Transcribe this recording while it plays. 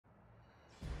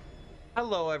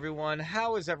Hello everyone,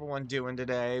 how is everyone doing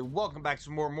today? Welcome back to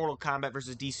more Mortal Kombat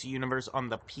vs. DC Universe on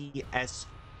the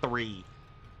PS3.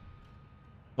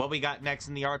 What we got next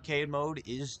in the arcade mode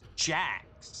is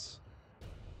Jax.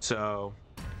 So,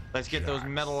 let's get those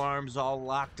metal arms all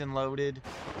locked and loaded.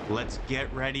 Let's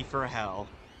get ready for hell.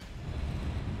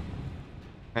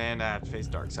 And I have to face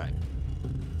Darkseid.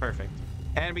 Perfect.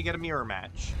 And we get a mirror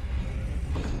match.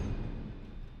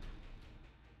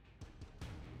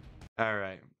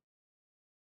 Alright.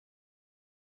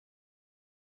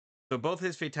 So both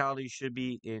his fatalities should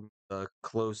be in the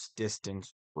close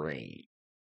distance range.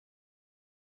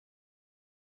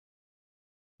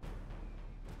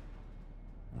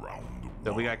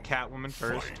 So we got Catwoman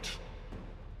first.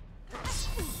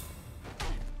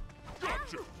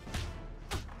 Gotcha.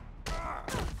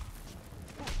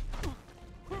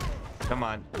 Come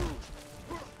on.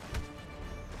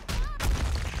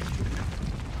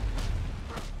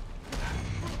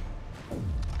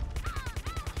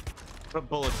 Put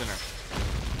bullets in her.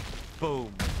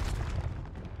 Boom.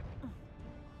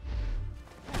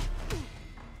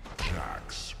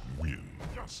 Jax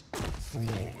wins.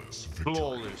 Flawless victory.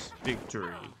 Flawless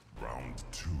victory. Round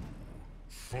 2.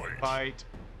 Fight. Fight.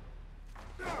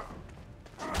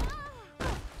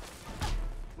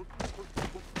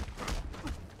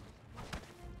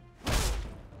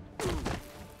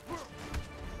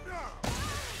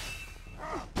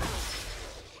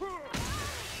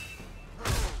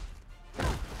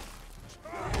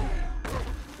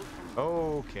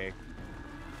 Okay.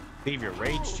 Leave your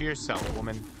rage to yourself,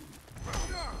 woman.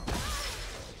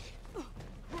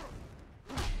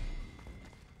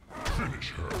 Finish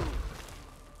her.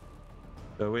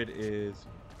 So it is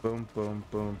boom, boom,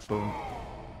 boom, boom.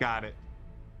 Got it.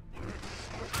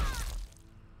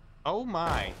 Oh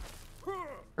my.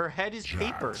 Her head is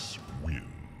paper. Jax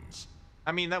wins.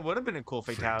 I mean, that would have been a cool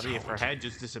fatality if her head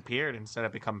just disappeared instead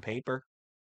of become paper.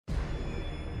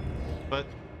 But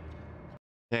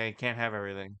they can't have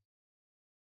everything.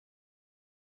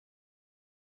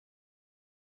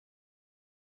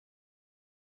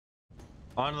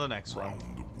 On to the next one.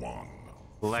 Round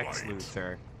 1. Lex Fight.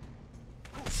 Luthor.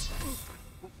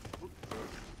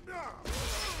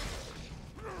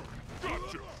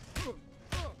 Gotcha.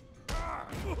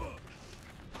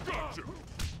 Gotcha.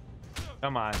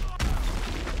 Come on.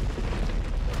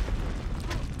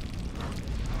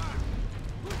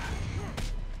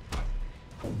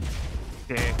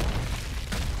 Okay.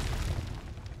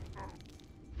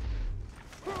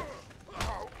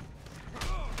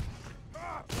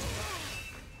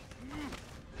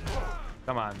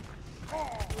 Come on.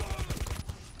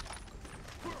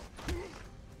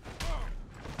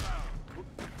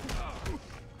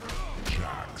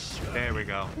 Jax There we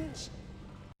go.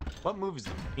 What move is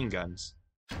the machine guns?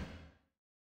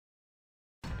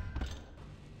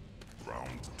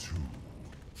 Round 2.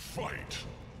 Fight.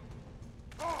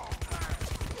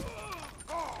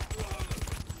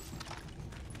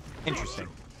 Interesting.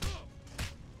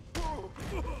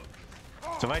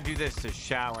 So if I do this to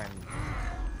Shaolin.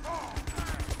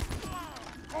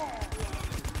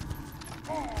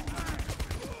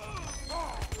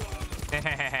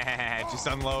 Just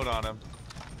unload on him.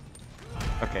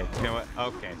 Okay, you know what?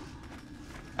 Okay.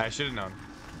 I should have known.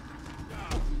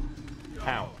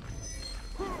 Ow.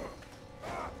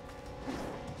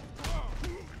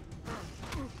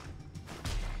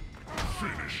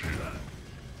 Finish him.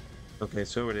 Okay,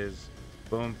 so it is.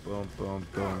 Boom, boom, boom,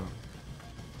 boom.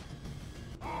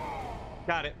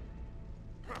 Got it.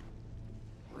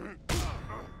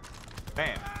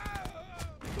 Bam.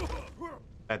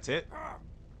 That's it.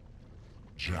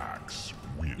 Jax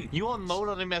wins. You unload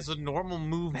on him as a normal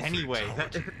move anyway.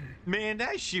 Man,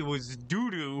 that shit was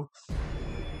doo-doo.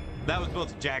 That was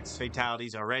both Jax's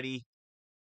fatalities already.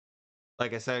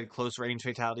 Like I said, close range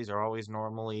fatalities are always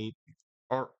normally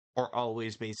or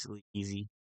always basically easy.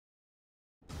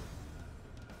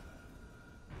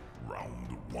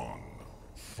 Round 1.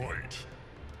 Fight.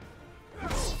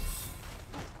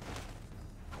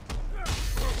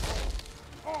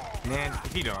 Man,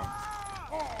 if you don't.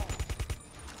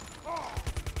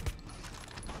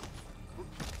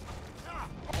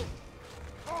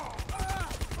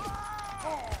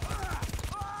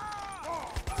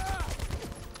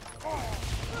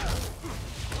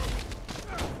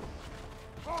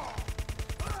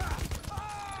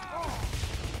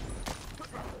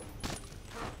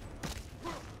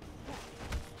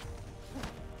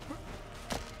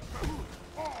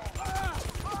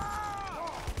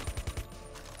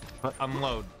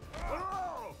 Unload.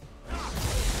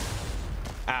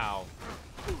 Ow.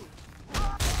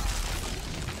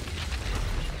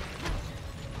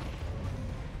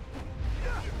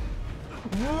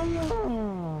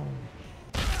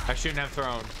 I shouldn't have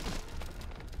thrown.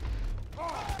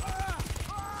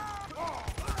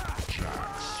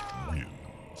 Jax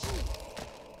wins.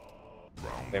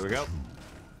 Round There we go. 2.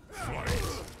 Fight.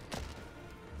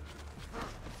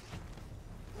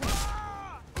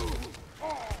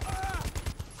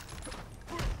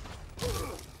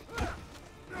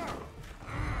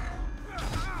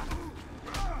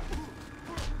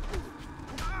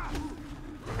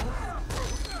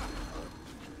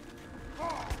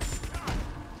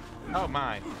 Oh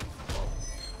my.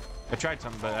 I tried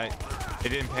something, but it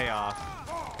didn't pay off.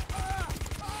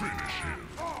 Finish him.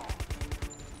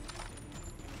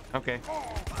 Okay.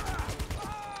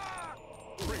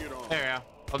 There we go.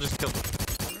 I'll just kill him.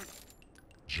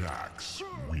 Jax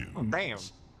wins. Oh, damn.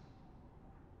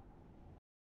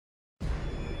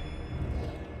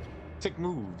 Sick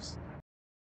moves.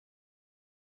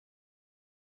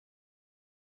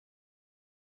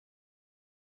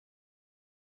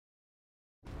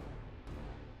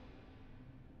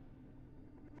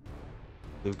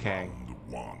 Liu Kang.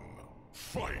 Round 1.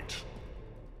 Fight.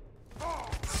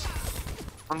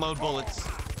 Unload bullets.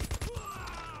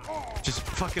 Just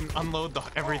fucking unload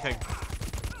everything.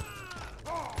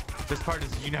 This part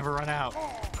is you never run out.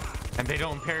 And they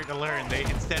don't prepare to learn, they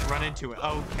instead run into it.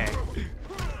 Okay.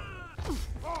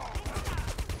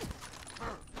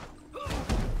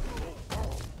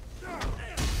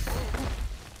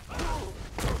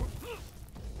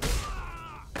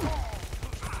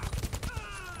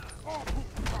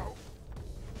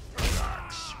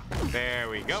 Jax. There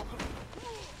we go.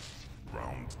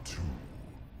 Round 2.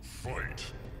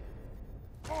 Fight.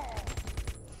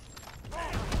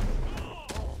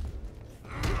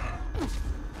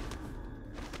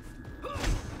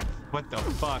 What the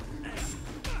fuck?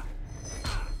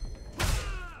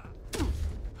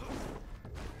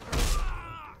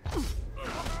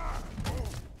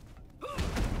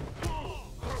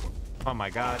 Oh my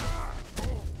god.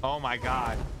 Oh my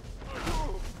god.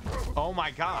 Oh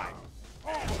my god.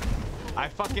 I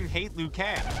fucking hate Liu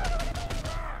Kang.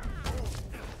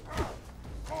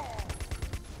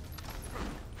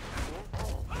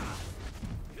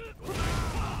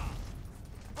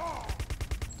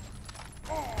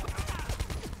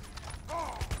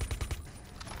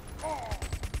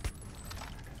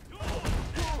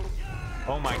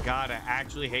 Oh my god, I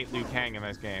actually hate Liu Kang in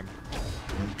this game.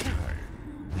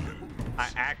 I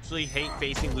actually hate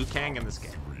facing Liu Kang in this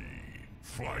game.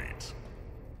 3. Fight.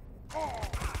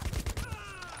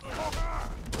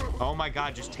 Oh my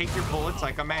god, just take your bullets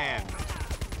like a man.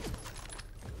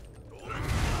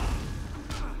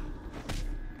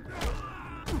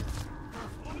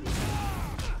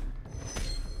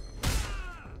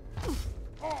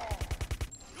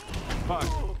 Fuck.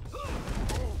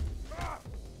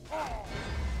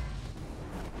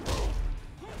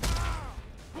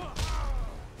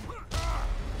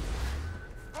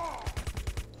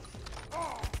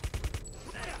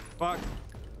 Fuck.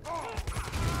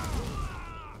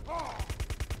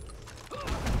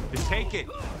 Just take it.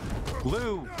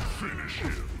 Lou. Finish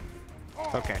him.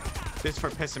 Okay. This is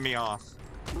for pissing me off.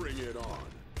 Bring it on.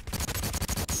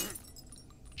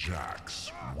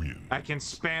 Jax wins. I can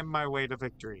spam my way to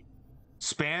victory.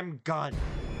 Spam gun.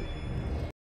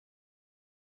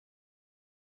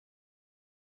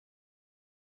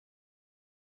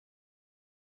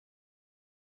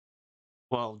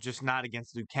 Well, just not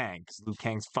against Liu Kang, because Liu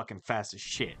Kang's fucking fast as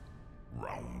shit.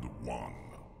 Round 1.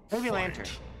 Maybe Fight. Lantern.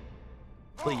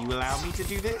 Will you allow me to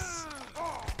do this?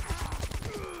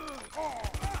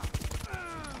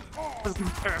 As a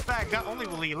matter of fact, not only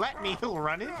will he let me, he'll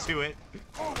run into it.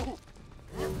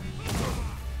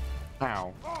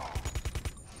 Ow.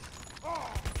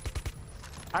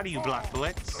 How do you block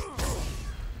bullets?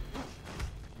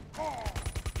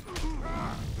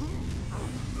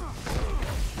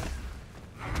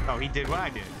 Oh, he did what I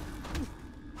did.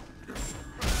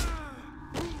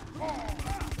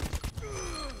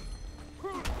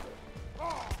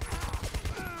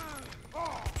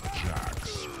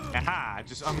 Jax. Aha!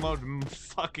 Just unload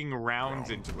fucking rounds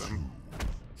into him.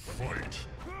 Fight.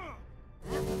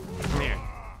 Come here.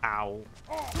 Ow.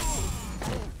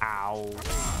 Ow.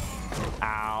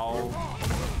 Ow.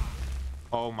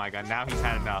 Oh my god, now he's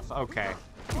had enough. Okay.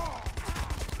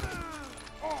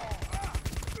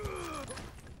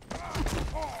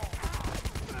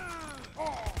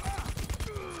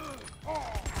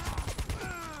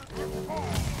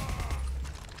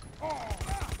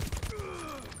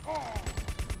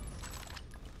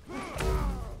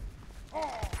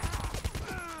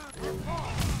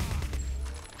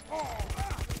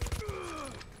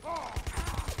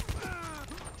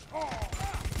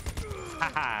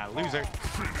 Haha, loser.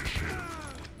 Finish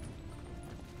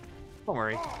Don't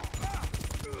worry.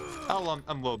 I'll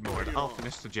unload more. I'll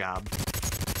finish the job.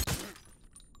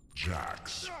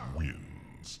 Jax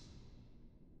wins.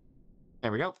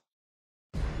 There we go.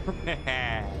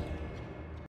 And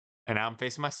now I'm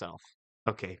facing myself.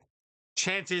 Okay.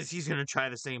 Chances he's gonna try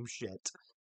the same shit.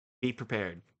 Be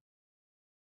prepared.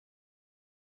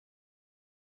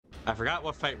 I forgot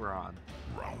what fight we're on.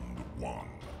 Round 1.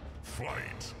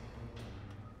 Fight.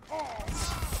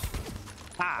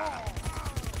 Ah!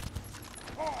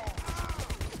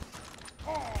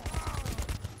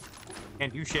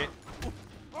 Can't do shit.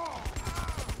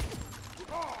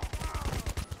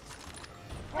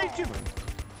 What are you doing?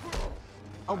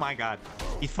 Oh my god.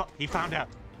 He found out.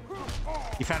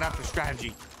 He found out the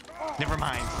strategy. Never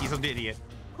mind. He's an idiot.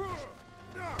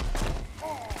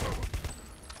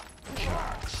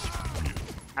 Jax wins.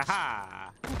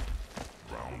 Aha!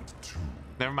 Round 2.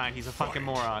 Never mind. He's a fucking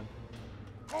moron.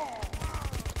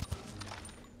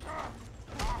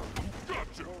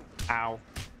 Ow.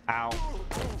 Ow.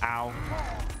 Ow.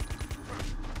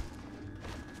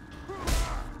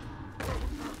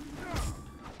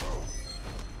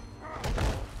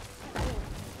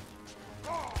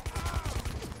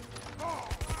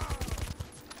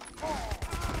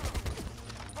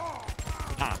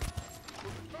 Ah.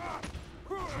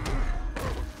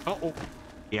 Uh-oh.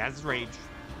 He has his rage.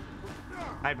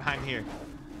 Hide behind here.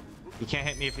 You can't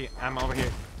hit me if I'm over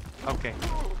here. Okay.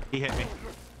 He hit me.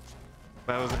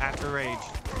 But it was after rage.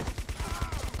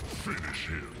 Finish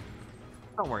him.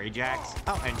 Don't worry, Jax.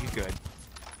 I'll end you good.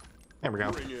 There we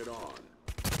go. Bring it on.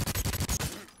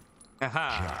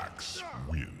 Aha. Jax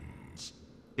wins.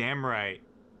 Damn right.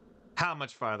 How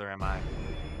much farther am I?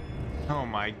 Oh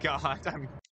my god, I'm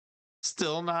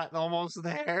still not almost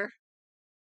there.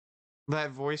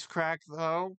 That voice crack,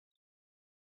 though.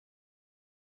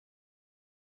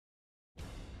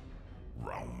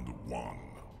 Round 1.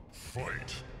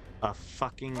 Fight. A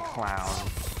fucking clown.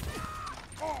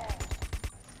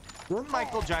 Didn't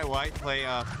Michael Jai White play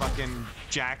fucking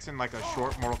Jackson like a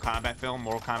short Mortal Kombat film,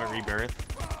 Mortal Kombat Rebirth?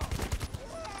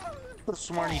 I could have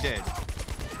sworn he did.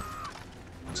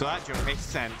 So that joke makes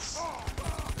sense.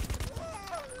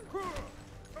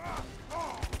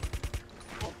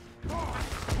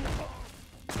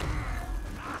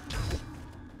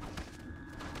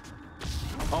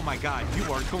 Oh my god, you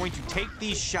are going to take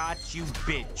these shots, you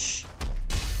bitch.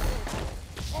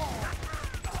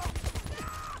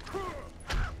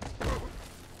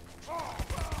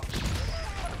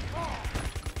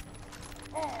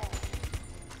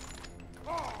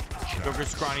 Joker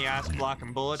scrawny ass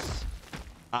blocking bullets.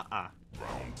 Round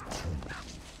 2.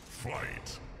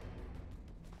 Fight.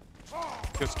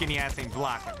 Your skinny ass ain't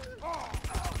blocking.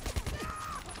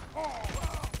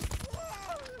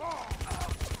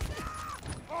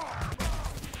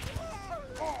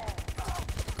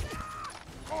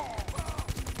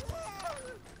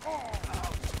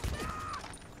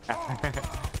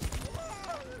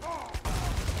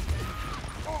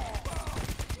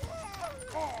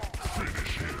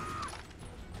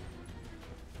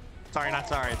 Sorry, not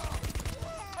sorry.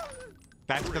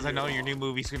 That's because I know your new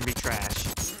movie's gonna be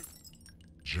trash.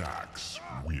 Jax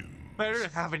wins. Better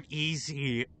to have an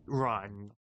easy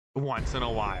run once in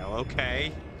a while,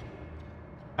 okay?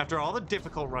 After all the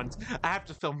difficult runs, I have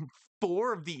to film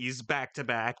 4 of these back to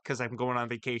back because I'm going on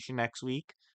vacation next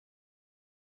week.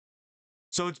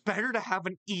 So it's better to have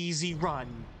an easy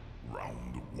run.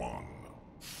 Round 1.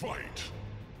 Fight.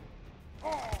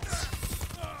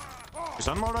 Just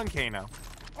unload on Kano.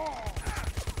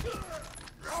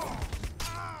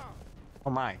 Oh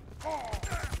my.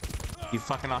 You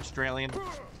fucking Australian.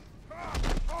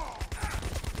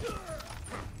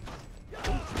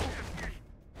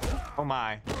 Oh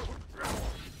my.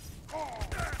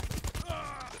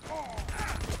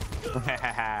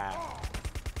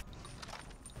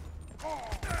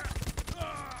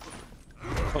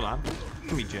 Hold on.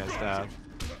 Let me just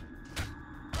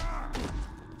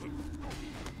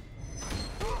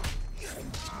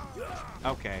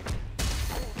okay.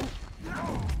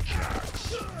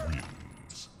 Jax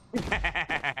wins.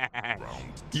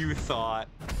 You thought.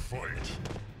 Fight.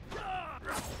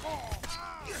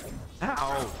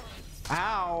 Ow.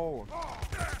 Ow.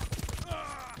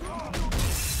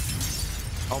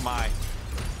 Oh my.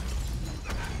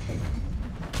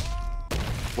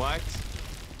 What?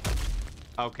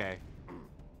 Okay.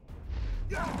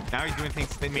 Now he's doing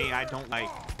things to me I don't like.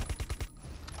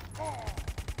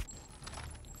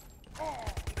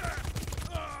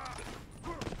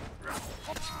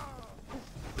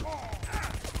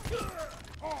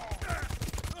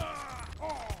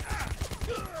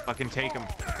 Fucking take him.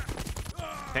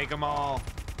 Take them all.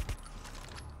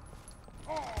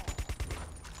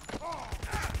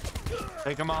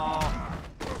 Take them all.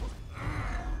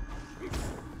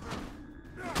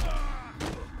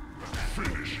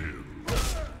 Finish him.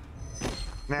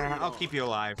 Nah, I'll keep you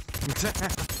alive.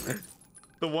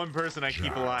 The one person I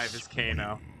keep alive is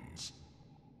Kano. Wins.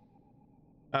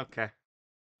 Okay.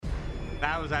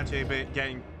 That was actually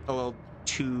getting a little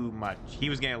too much. He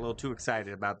was getting a little too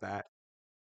excited about that.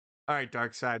 All right,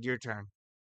 Darkseid, your turn.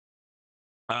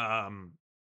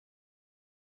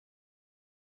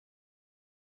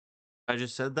 I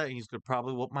just said that he's gonna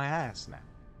probably whoop my ass now.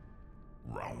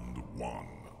 Round 1.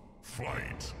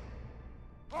 Fight.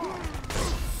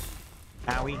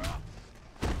 Owie.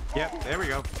 Yep, there we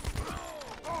go.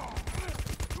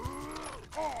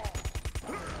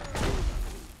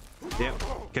 Yep,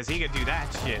 because he could do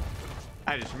that shit.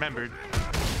 I just remembered.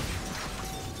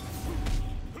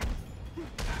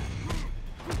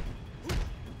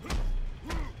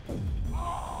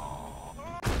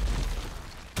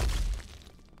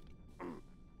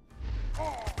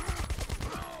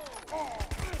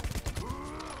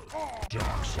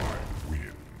 Darkseid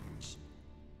wins.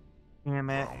 Damn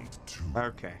it. Round 2.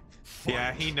 Okay.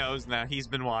 Yeah, he knows now. He's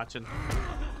been watching.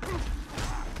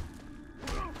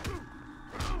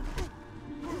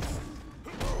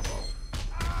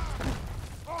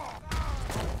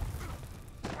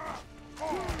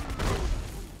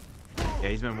 Yeah,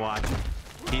 he's been watching.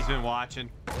 He's been watching.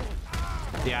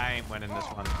 Yeah, I ain't winning this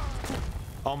one.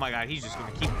 Oh my god, he's just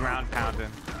gonna keep ground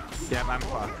pounding. Yep, I'm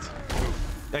fucked.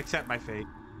 Accept my fate.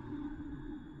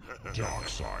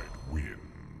 Darkseid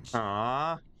wins.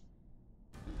 Aww.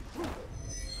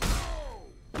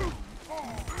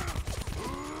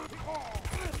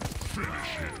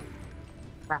 Finish him.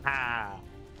 Haha.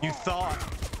 You thought.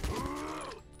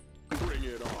 Bring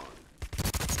it on.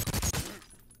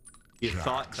 You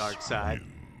thought, Darkseid.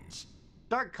 Wins.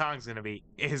 Dark Kong's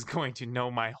is going to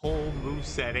know my whole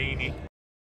moveset, ain't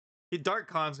he? Dark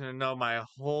Kong's gonna know my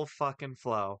whole fucking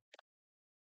flow.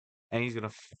 And he's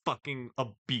gonna fucking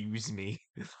abuse me.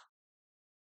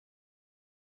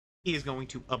 He is going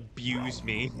to abuse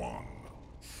me. 1.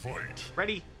 Fight.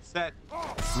 Ready, set,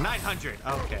 900.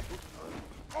 Okay.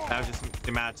 That was just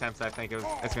the amount of attempts I think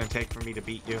it's gonna take for me to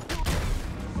beat you.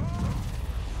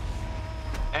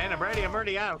 And I'm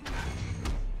already out.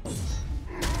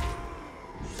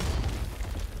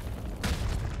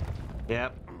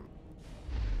 Yep.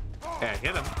 Yeah,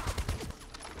 hit him.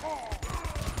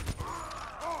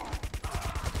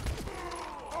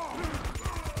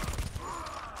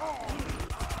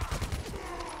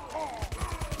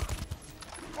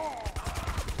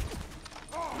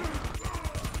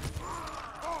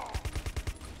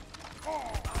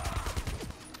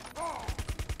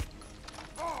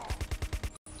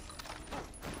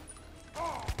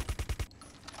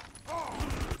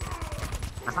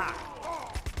 Aha.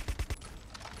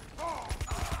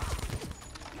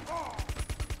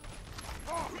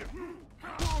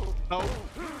 Oh.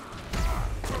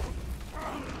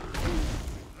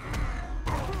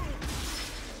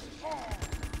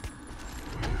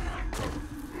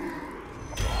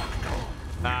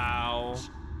 Ow.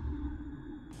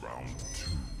 Round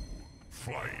 2.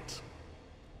 Fight.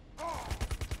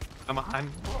 Come on.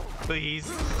 Please.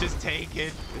 Just take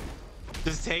it.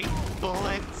 Just take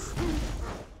bullets.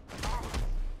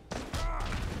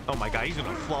 Oh my god, he's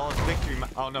gonna flawless victory.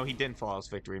 Oh no, he didn't flawless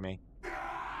victory me.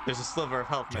 There's a sliver of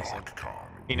health missing. Dark Kong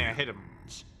You know, I hit him.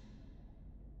 wins.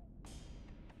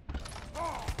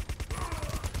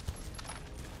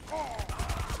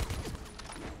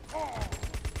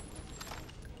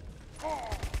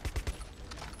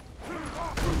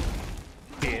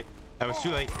 Shit. That was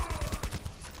too late.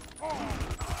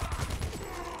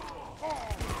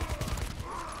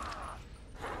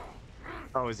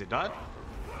 Oh, is it done?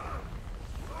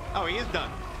 Oh, he is done.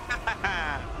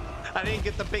 I didn't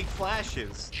get the big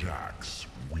flashes. Jax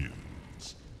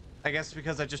wins. I guess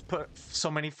because I just put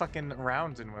so many fucking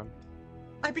rounds in him.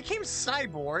 I became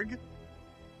cyborg.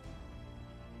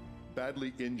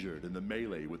 Badly injured in the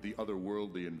melee with the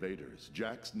otherworldly invaders,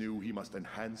 Jax knew he must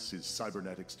enhance his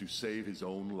cybernetics to save his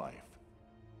own life.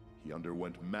 He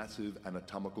underwent massive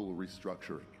anatomical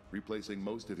restructuring, replacing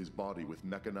most of his body with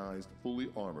mechanized, fully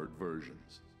armored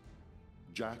versions.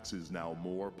 Jax is now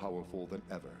more powerful than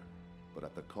ever, but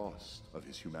at the cost of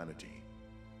his humanity.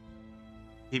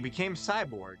 He became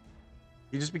cyborg.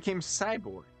 He just became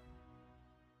cyborg.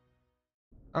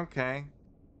 Okay.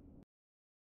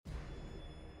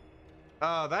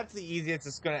 Oh, that's the easiest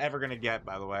it's ever gonna get,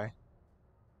 by the way.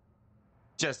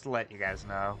 Just to let you guys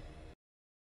know.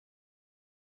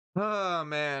 Oh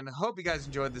man, hope you guys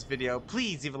enjoyed this video.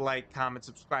 Please leave a like, comment,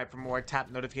 subscribe for more, tap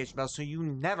the notification bell so you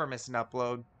never miss an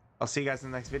upload. I'll see you guys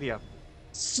in the next video.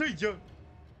 See ya!